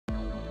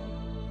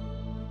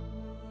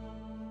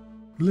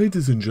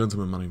Ladies and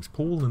gentlemen, my name's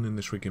Paul, and in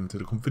this Rig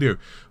Limited video,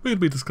 we're going to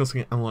be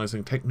discussing and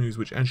analysing tech news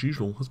which, as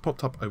usual, has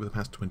popped up over the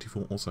past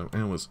 24 or so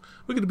hours.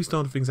 We're going to be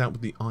starting things out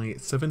with the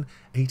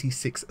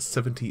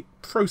i7-8670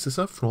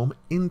 processor from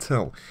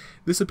Intel.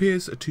 This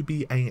appears to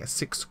be a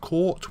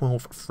 6-core,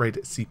 12-thread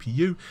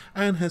CPU,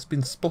 and has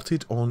been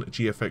spotted on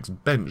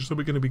GFX Bench, so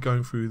we're going to be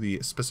going through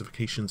the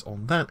specifications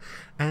on that,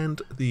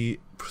 and the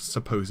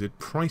supposed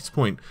price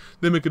point.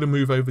 Then we're going to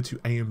move over to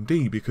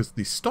AMD because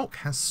the stock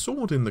has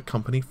soared in the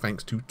company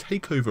thanks to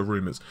takeover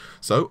rumours.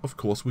 So of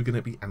course we're going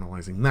to be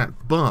analysing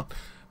that, but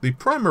the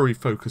primary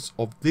focus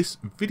of this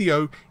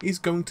video is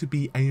going to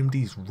be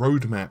AMD's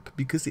roadmap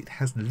because it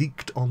has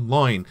leaked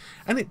online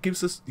and it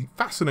gives us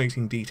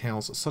fascinating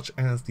details such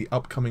as the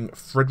upcoming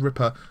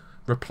Threadripper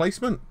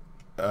replacement,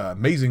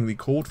 amazingly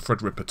called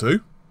Threadripper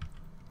 2,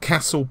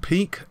 Castle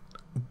Peak,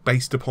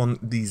 based upon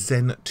the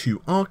Zen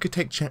 2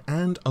 architecture,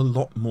 and a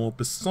lot more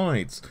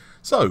besides.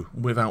 So,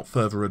 without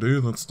further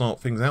ado, let's start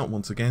things out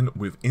once again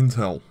with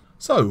Intel.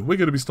 So, we're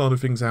going to be starting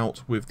things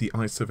out with the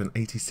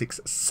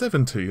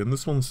i7-8670, and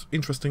this one's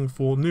interesting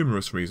for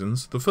numerous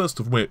reasons, the first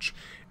of which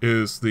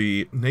is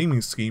the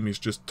naming scheme is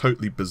just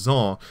totally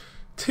bizarre.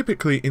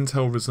 Typically,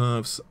 Intel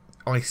reserves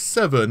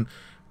i7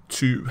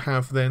 to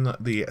have then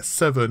the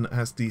 7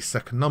 as the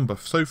second number.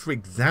 So, for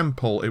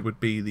example, it would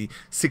be the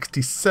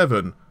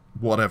 67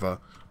 whatever,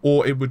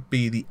 or it would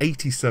be the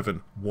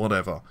 87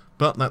 whatever,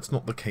 but that's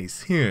not the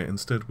case here.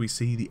 Instead we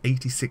see the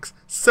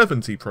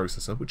 8670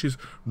 processor, which is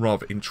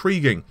rather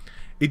intriguing.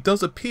 It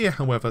does appear,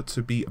 however,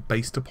 to be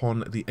based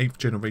upon the 8th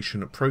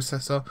generation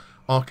processor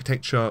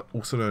architecture,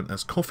 also known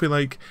as Coffee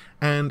Lake,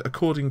 and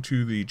according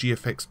to the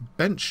GFX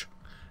Bench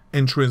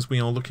entries, we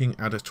are looking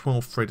at a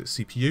 12-thread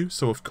CPU,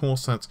 so of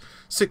course that's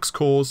 6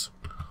 cores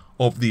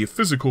of the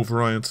physical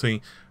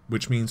variety,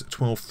 which means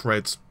 12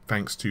 threads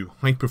thanks to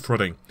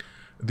hyperthreading.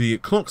 The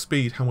clock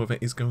speed, however,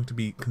 is going to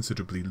be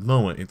considerably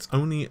lower. It's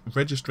only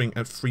registering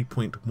at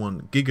 3.1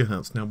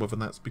 GHz. Now, whether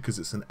that's because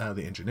it's an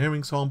early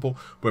engineering sample,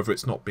 whether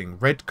it's not being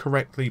read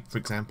correctly, for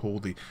example,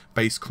 the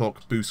base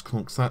clock, boost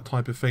clocks, that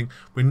type of thing,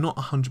 we're not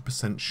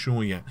 100%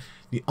 sure yet.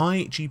 The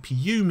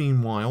iGPU,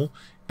 meanwhile,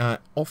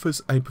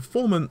 offers a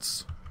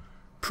performance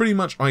pretty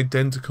much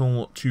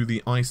identical to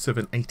the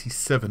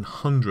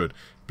i7-8700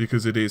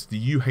 because it is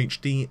the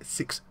UHD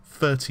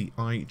 630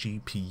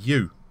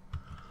 iGPU.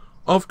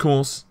 Of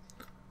course,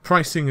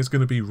 pricing is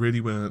going to be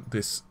really where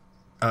this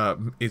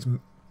is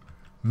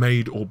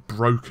made or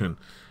broken.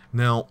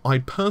 Now, I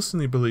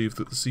personally believe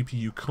that the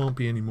CPU can't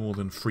be any more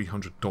than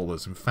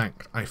 $300. In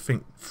fact, I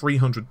think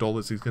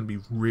 $300 is going to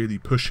be really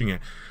pushing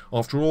it.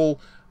 After all,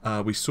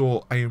 we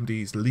saw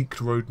AMD's leaked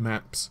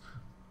roadmaps.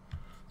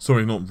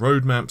 Sorry, not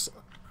roadmaps.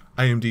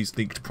 AMD's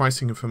leaked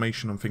pricing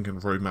information. I'm thinking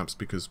roadmaps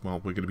because,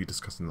 well, we're going to be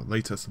discussing that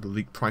later. So the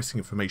leaked pricing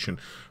information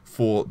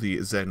for the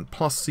Zen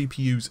Plus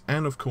CPUs,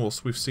 and of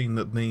course we've seen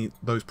that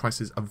those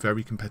prices are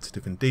very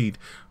competitive indeed.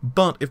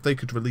 But if they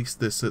could release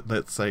this at,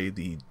 let's say,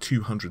 the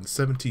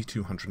 $270,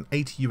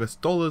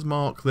 $280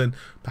 mark, then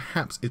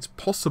perhaps it's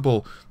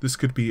possible this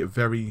could be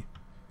very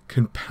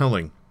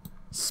compelling.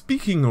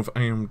 Speaking of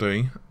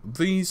AMD,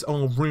 these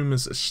are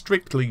rumours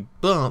strictly,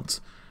 but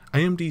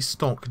AMD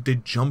stock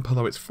did jump,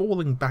 although it's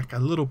falling back a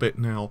little bit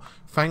now,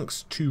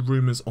 thanks to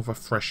rumours of a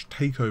fresh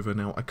takeover.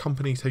 Now, a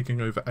company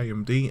taking over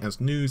AMD as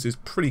news is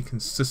pretty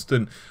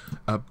consistent,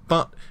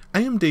 but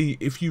AMD,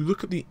 if you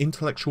look at the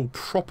intellectual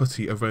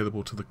property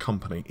available to the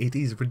company, it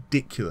is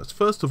ridiculous.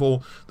 First of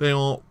all, they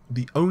are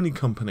the only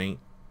company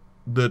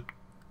that,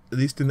 at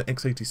least in the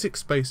x86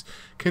 space,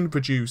 can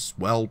produce,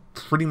 well,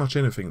 pretty much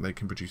anything. They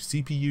can produce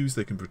CPUs,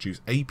 they can produce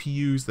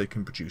APUs, they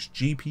can produce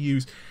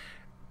GPUs.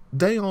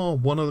 They are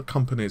one of the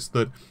companies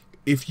that,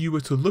 if you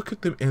were to look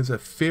at them as a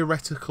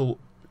theoretical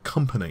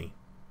company,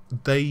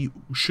 they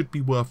should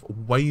be worth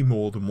way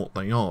more than what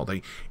they are.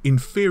 They, in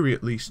theory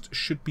at least,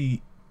 should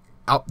be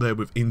up there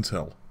with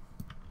Intel.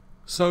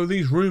 So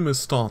these rumours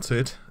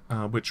started,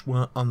 which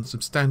were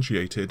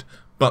unsubstantiated,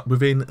 but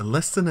within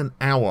less than an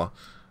hour,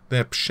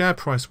 their share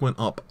price went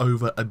up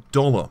over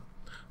 $1.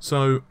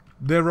 So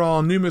there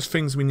are numerous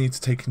things we need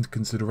to take into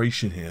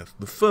consideration here.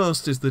 The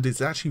first is that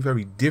it's actually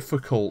very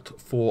difficult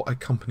for a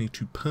company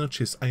to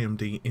purchase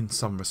AMD in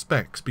some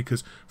respects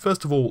because,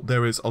 first of all,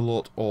 there is a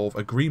lot of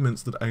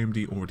agreements that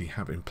AMD already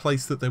have in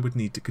place that they would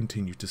need to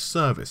continue to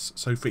service.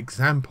 So, for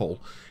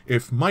example,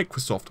 if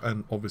Microsoft,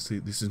 and obviously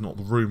this is not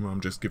the rumour,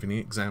 I'm just giving an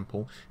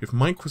example, if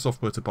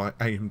Microsoft were to buy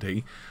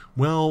AMD,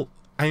 well,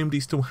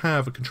 AMD still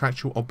have a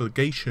contractual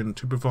obligation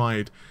to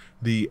provide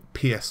the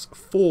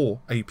PS4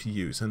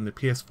 APUs and the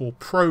PS4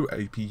 Pro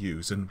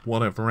APUs and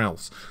whatever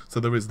else. So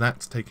there is that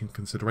to take into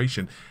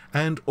consideration.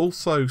 And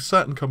also,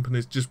 certain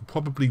companies just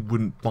probably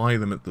wouldn't buy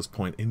them at this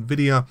point.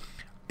 Nvidia,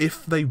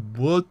 if they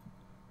would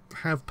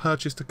have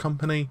purchased a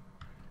company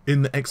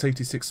in the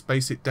x86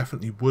 space, it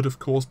definitely would, of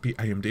course, be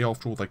AMD.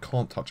 After all, they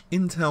can't touch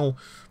Intel.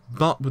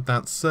 But with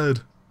that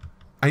said,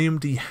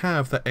 AMD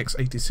have that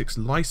x86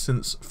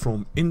 license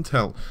from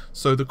Intel.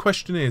 So the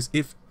question is,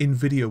 if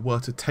Nvidia were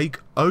to take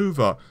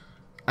over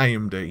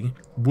AMD,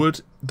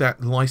 would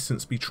that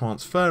license be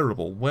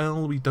transferable?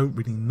 Well, we don't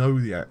really know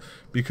yet,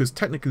 because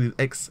technically the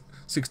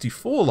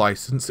x64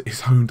 license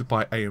is owned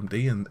by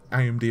AMD, and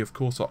AMD of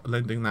course are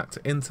lending that to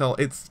Intel.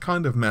 It's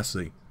kind of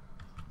messy.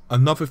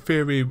 Another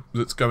theory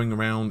that's going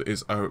around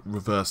is a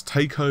reverse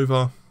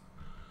takeover.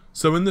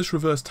 So in this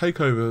reverse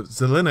takeover,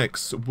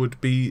 Xilinx would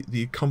be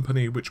the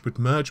company which would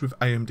merge with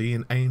AMD,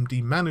 and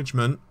AMD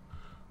management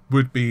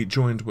would be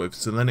joined with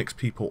Xilinx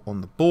people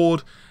on the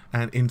board,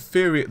 and in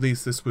theory at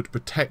least this would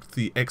protect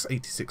the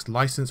x86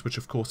 license, which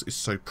of course is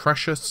so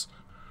precious.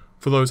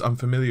 For those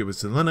unfamiliar with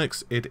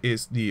Xilinx, it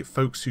is the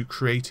folks who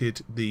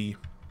created the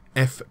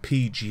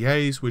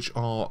FPGAs, which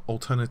are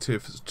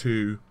alternatives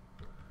to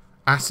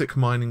ASIC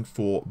mining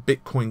for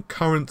Bitcoin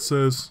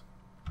currencies.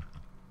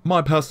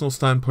 My personal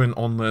standpoint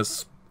on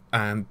this,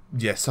 and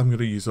yes, I'm going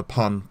to use a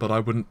pun, but I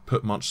wouldn't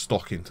put much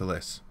stock into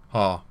this.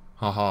 Ha,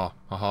 ha, ha,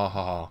 ha, ha,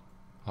 ha,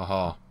 ha,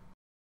 ha.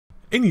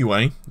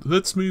 Anyway,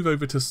 let's move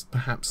over to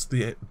perhaps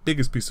the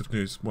biggest piece of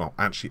news, well,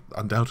 actually,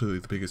 undoubtedly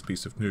the biggest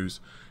piece of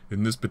news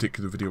in this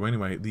particular video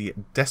anyway. The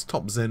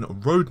Desktop Zen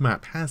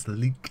roadmap has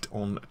leaked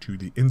onto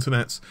the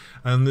internet,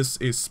 and this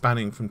is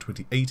spanning from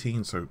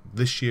 2018, so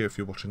this year if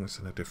you're watching this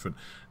in a different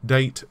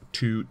date,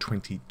 to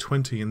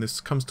 2020, and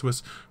this comes to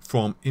us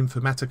from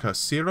Informatica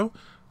Zero.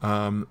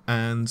 And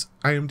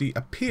AMD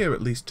appear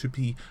at least to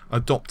be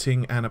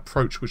adopting an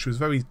approach which was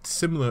very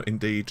similar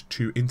indeed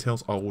to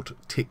Intel's old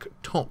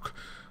tick-tock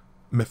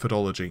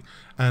methodology,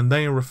 and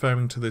they are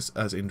referring to this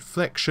as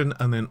inflection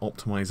and then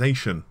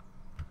optimization.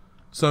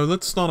 So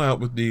let's start out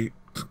with the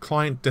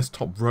client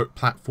desktop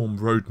platform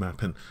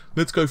roadmap, and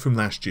let's go from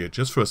last year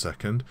just for a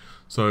second.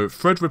 So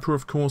Threadripper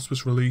of course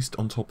was released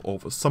on top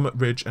of Summit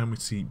Ridge, and we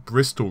see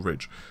Bristol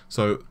Ridge.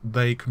 So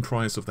they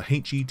comprise of the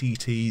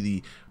HEDT,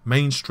 the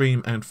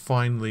mainstream, and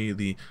finally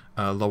the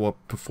lower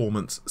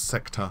performance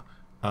sector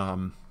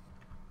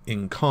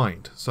in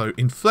kind. So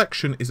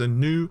Inflection is a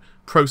new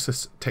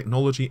process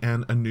technology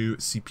and a new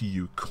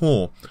CPU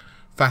core.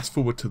 Fast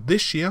forward to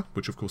this year,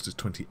 which of course is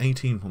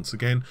 2018 once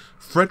again,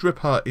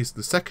 Threadripper is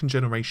the second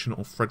generation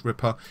of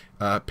Threadripper.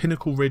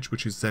 Pinnacle Ridge,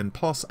 which is Zen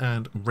Plus,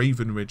 and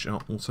Raven Ridge are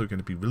also going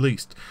to be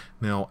released.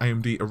 Now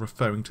AMD are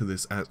referring to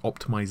this as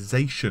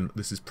optimization.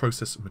 This is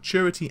process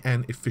maturity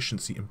and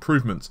efficiency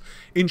improvements.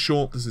 In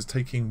short, this is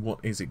taking what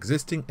is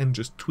existing and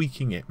just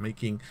tweaking it,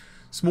 making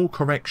small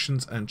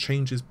corrections and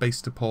changes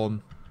based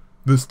upon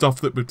the stuff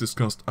that we've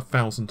discussed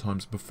 1,000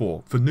 times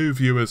before. For new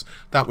viewers,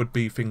 that would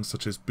be things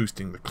such as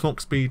boosting the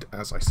clock speed,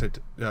 as I said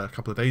a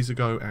couple of days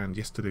ago and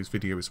yesterday's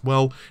video as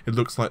well. It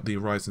looks like the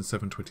Ryzen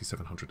 7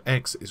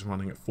 2700X is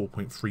running at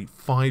 4.35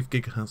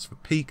 GHz for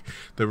peak.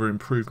 There are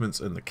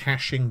improvements in the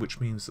caching, which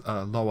means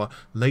lower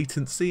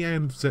latency,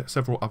 and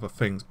several other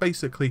things.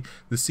 Basically,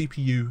 the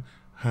CPU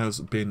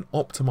has been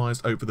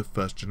optimized over the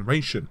first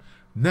generation.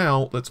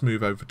 Now, let's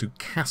move over to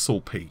Castle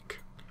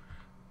Peak,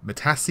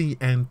 Matisse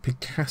and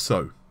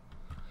Picasso.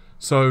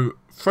 So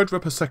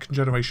Threadripper second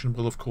generation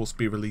will of course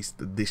be released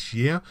this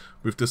year.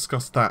 We've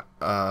discussed that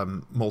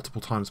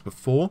multiple times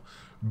before.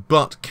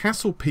 But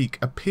Castle Peak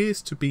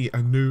appears to be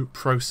a new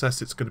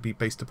process. It's going to be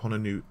based upon a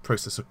new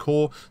processor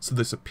core. So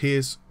this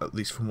appears, at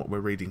least from what we're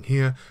reading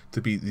here,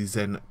 to be the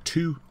Zen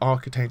 2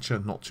 architecture,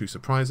 not too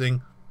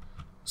surprising.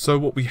 So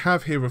what we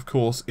have here, of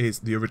course,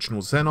 is the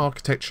original Zen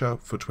architecture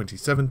for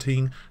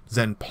 2017,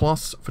 Zen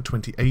Plus for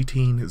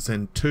 2018,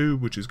 Zen 2,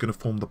 which is going to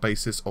form the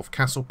basis of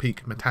Castle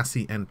Peak,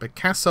 Matisse, and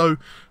Picasso,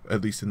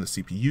 at least in the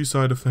CPU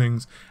side of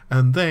things.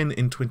 And then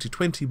in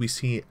 2020, we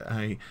see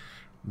a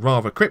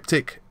rather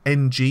cryptic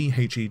NG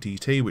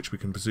HEDT, which we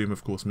can presume,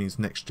 of course, means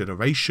next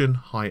generation,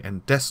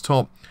 high-end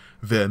desktop,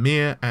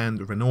 Vermeer,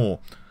 and Renoir.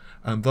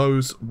 And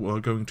those are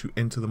going to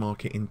enter the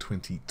market in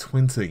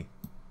 2020.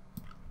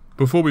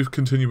 Before we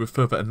continue with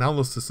further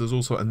analysis, there's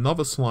also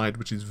another slide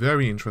which is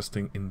very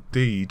interesting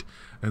indeed,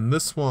 and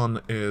this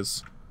one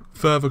is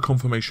further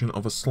confirmation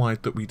of a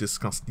slide that we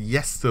discussed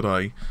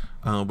yesterday,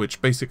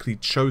 which basically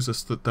shows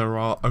us that there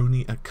are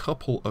only a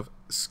couple of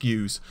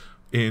SKUs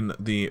in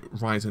the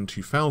Ryzen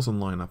 2000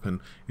 lineup,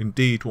 and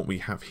indeed what we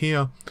have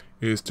here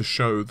is to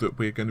show that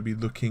we're going to be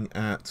looking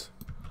at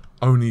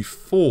only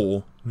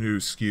 4 new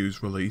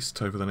SKUs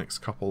released over the next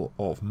couple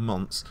of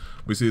months.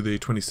 We see the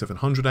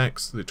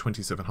 2700X, the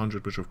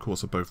 2700, which of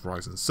course are both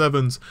Ryzen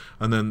 7s,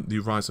 and then the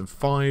Ryzen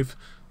 5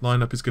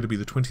 lineup is going to be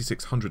the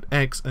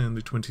 2600X and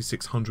the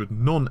 2600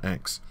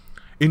 non-X.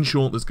 In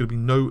short, there's going to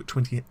be no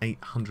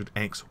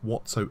 2800X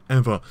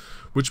whatsoever,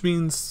 which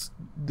means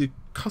the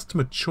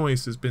customer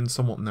choice has been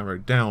somewhat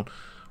narrowed down.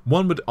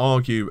 One would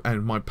argue,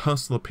 and my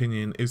personal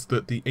opinion is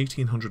that the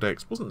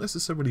 1800X wasn't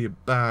necessarily a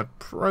bad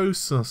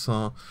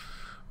processor,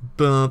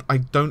 but I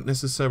don't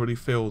necessarily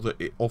feel that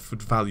it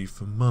offered value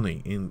for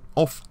money.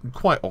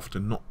 Quite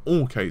often, not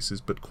all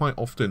cases, but quite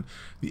often,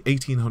 the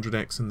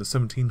 1800X and the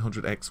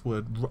 1700X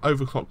were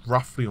overclocked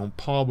roughly on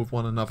par with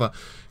one another,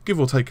 give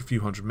or take a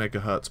few hundred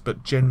megahertz,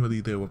 but generally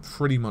they were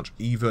pretty much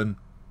even.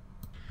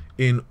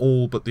 In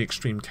all but the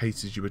extreme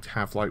cases, you would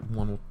have like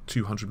 100 or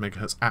 200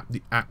 megahertz at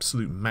the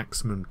absolute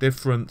maximum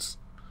difference.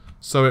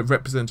 So it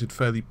represented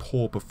fairly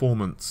poor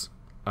performance,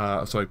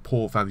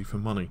 poor value for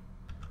money.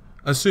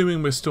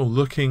 Assuming we're still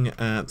looking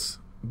at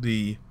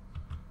the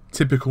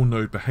typical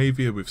node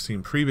behavior we've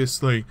seen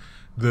previously,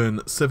 then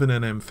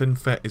 7nm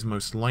FinFET is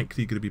most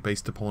likely going to be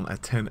based upon a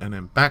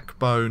 10nm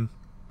backbone.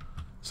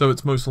 So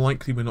it's most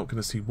likely we're not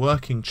going to see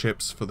working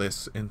chips for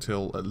this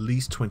until at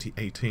least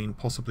 2018,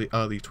 possibly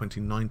early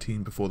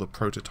 2019 before the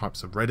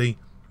prototypes are ready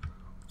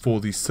for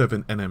the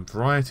 7nm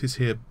varieties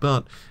here.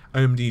 But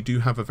AMD do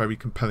have a very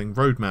compelling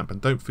roadmap, and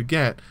don't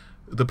forget,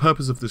 the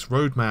purpose of this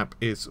roadmap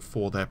is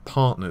for their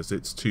partners.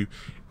 It's to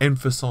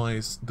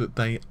emphasize that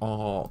they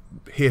are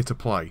here to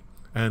play,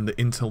 and that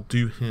Intel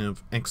do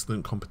have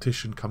excellent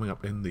competition coming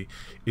up in the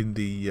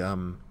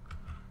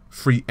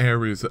three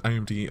areas that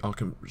AMD are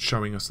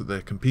showing us that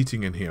they're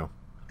competing in here.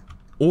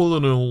 All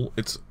in all,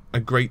 it's a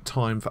great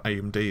time for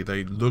AMD.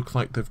 They look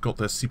like they've got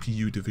their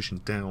CPU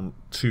division down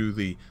to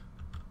the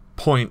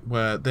point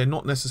where they're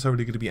not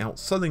necessarily going to be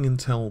outselling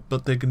Intel,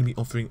 but they're going to be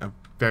offering a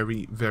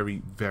very,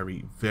 very,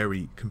 very,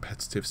 very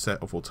competitive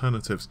set of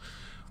alternatives.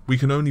 We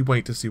can only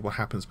wait to see what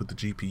happens with the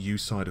GPU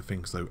side of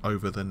things, though,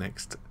 over the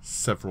next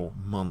several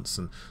months,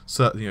 and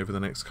certainly over the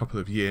next couple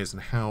of years,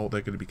 and how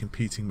they're going to be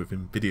competing with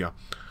Nvidia.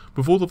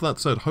 With all of that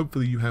said,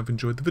 hopefully you have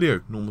enjoyed the video.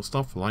 Normal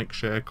stuff: like,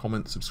 share,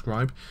 comment,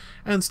 subscribe,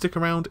 and stick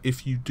around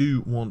if you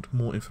do want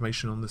more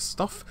information on this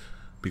stuff,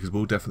 because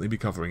we'll definitely be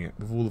covering it.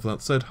 With all of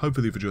that said,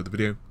 hopefully you've enjoyed the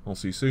video. I'll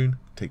see you soon.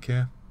 Take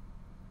care.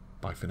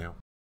 Bye for now.